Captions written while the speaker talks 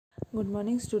Good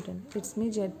morning student, it's me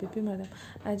जेडपीपी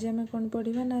madam. आज आम कौन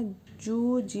पढ़ा ना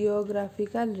जू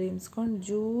जियोग्राफिकल रिम्स। कौन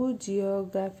जू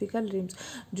जियोग्राफिकल रिम्स।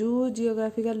 जू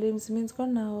जियोग्राफिकल रिम्स मीन्स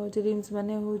कौन ना हो रिम्स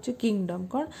माने हो किंगडम।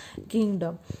 कौन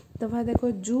किंगडम। तो भाई देखो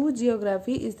जू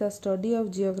geography is the study of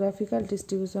geographical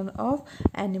distribution of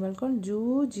animal. कौन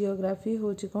जू जियोग्राफी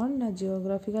हो कौन ना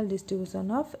geographical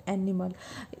distribution of animal.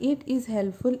 It is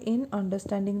helpful in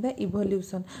understanding the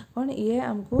evolution. कौन ये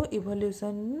हमको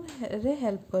इवोल्यूशन रे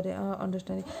हेल्प करे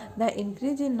understanding the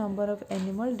increase in number of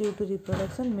animal due to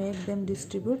reproduction make them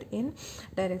distribute in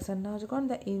direction ना हो कौन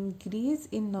the increase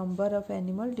in number of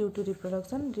animal due to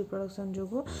reproduction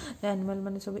जो animal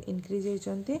मैंने सब इंक्रीज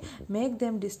होती make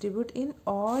them distribute in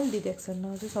all direction ना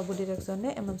हो sub direction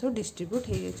में एम सब डिस्ट्रीब्यूट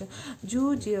हो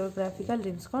जू जियोग्राफिकल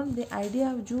रिम्स। कौन द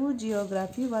आइडिया ऑफ जू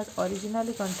geography was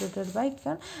originally contributed bye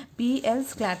P.L.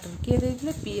 Sclater। किए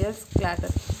देते P.L.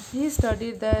 Sclater। He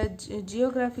studied the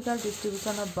geographical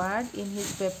distribution of bird in his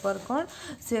paper। कौन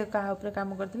से कहा उपरे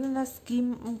काम करते ना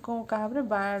स्कीम को कहा उपरे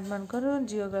बर्ड मानकर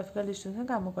जियोग्राफिकल डिस्ट्रीब्यूशन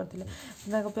काम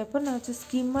करते पेपर ना होचे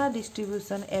स्कीमा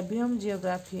डिस्ट्रीब्यूशन एवियम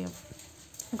जियोग्राफी।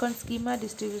 कौन स्कीमा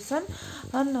डिस्ट्रीब्यूशन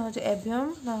ना हो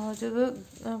एवियम ना हो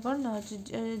कौन ना हो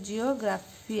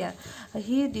जियोग्राफिया।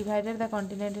 ही divided the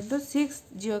continent into 6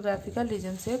 geographical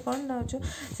region. से कौन ना हो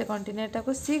से कॉन्टिनेंट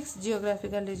को 6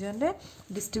 जियोग्राफिकल रीजन रे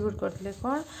डिस्ट्रीब्यूट करते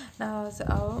कौन ना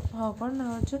हाँ कौन ना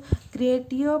हो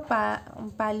क्रिएटिव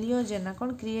पालियोजेना।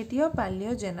 कौन क्रिएटिव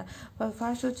पालियोजेना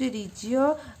फास्ट हो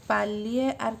regio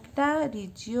पालिए आर्कटा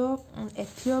regio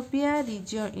Ethiopia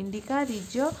regio indica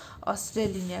regio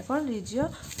Australia. कौन रिजियो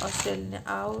ऑस्ट्रेलिया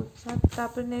आउ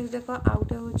तापर नेक्स्ट देखो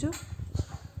आउटे हो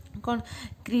कौन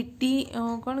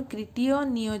कौन क्रिटियो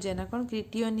नियोजेना। कौन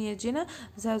क्रिटियो नियोजेना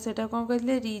सेटा कौन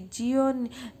कहते रिजियो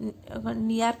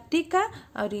नियार्टिका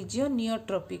और रिजियो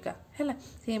नियोट्रोपिका है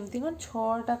सेमती कौन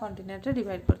 6टा कंटिनेंट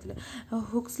डिवाइड करते।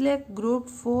 हुक्सले group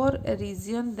 4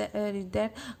 reason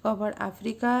that covered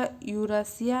Africa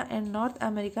यूरासिया and north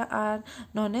America are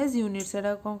known as unit.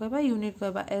 सेटा कौन कहबा यूनिट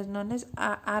कहबा एज नोन एज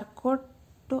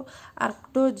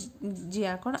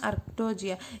आर्क्टोजिया। कौन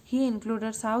आर्क्टोजिया। ही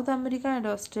included south America and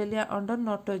Australia under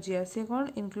नोटोजिया। से कौन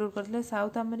इंक्लूड करते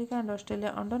south America and Australia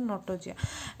under नोटोजिया।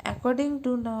 According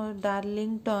to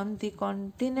Darlington the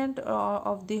continent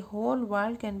of the whole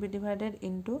world can be divided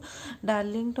into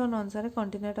Darlington अनुसार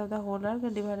continent of the whole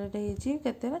world divided होती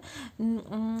केते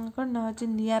कौन ना हो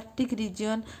नियार्टिक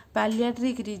reason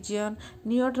पैलियाट्रिक reason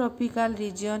नियोट्रॉपिकल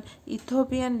reason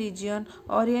Ethiopian reason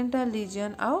oriental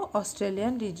reason आउ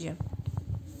Australian region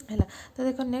है। तो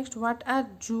देखो नेक्स्ट व्हाट आर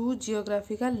जू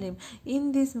geographical name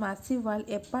in this massive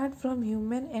world apart from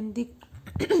human and the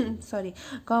sorry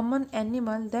common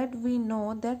animal that we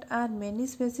know that are many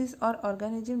species or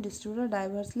organism distributed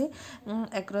diversely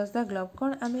across the globe।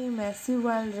 कौन आम massive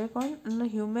world रे कौन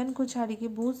human को छाड़ी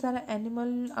बहुत सारा animal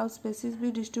आउ species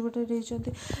भी डिस्ट्रीब्यूटेड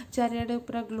होती चारियाडे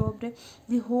पूरा ग्लोब रे।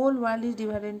 The whole world is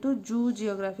divided into जू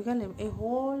जियोग्राफिकल नेम। ए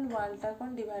होल वर्ल्ड टा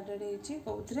कौन डिवाइडेड होती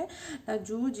कौथरे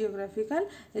जू geographical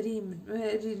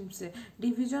RIMS.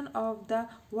 Division of the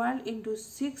world into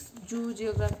 6 जू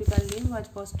geographical rim was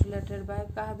postulated bye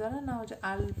कहा द्वारा ना हो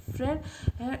अल्फ्रेड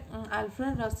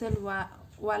रसेल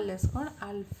वालेस। कौन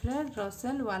Alfred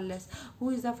Russel wireless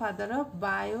who is the father of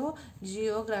bio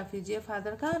geography. J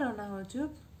father का ना हो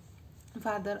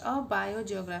father of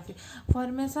biogeography।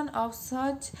 Formation of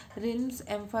such realms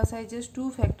emphasizes two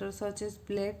factors such as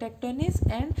plate tectonics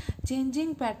and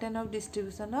changing pattern of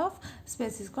distribution of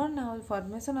species। कौन ना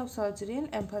formation of such realm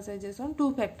emphasizes on two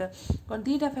factor कौन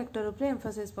दीटा factor ऊपर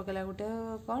emphasize पकेला गुटे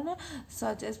कौन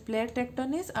such as plate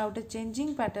tectonics आउ गुटे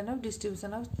changing pattern of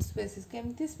distribution of species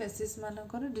केमती species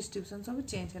मानकर distribution सब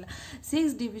change होला।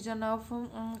 6 division of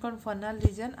कौन faunal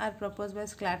region are proposed by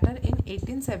Sclater in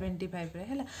 1875 रे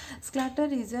हैला। Sclater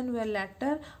region were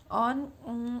later on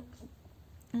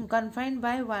confined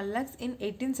by Wallace in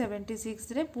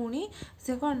 1876 रे पुणी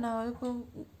से कौन ना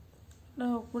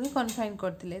पुणी कन्फाइन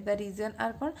करते। द रीजन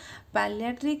आर कौन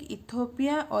पैलियाट्रिक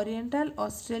इथोपिया ओरिएंटल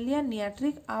ऑस्ट्रेलिया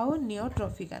नियाट्रिक आउ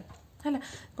नियोट्रोपिकल है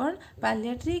कौन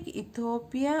पैलियाट्रिक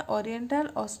इथोपिया ओरिएंटल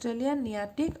ऑस्ट्रेलिया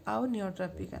नियाट्रिक आउ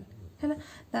नियोट्रोपिकल है।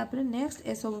 तापर नेक्स्ट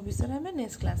ए सब विषय में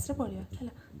नेक्स्ट क्लास रे पढ़िया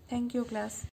है। Thank you class.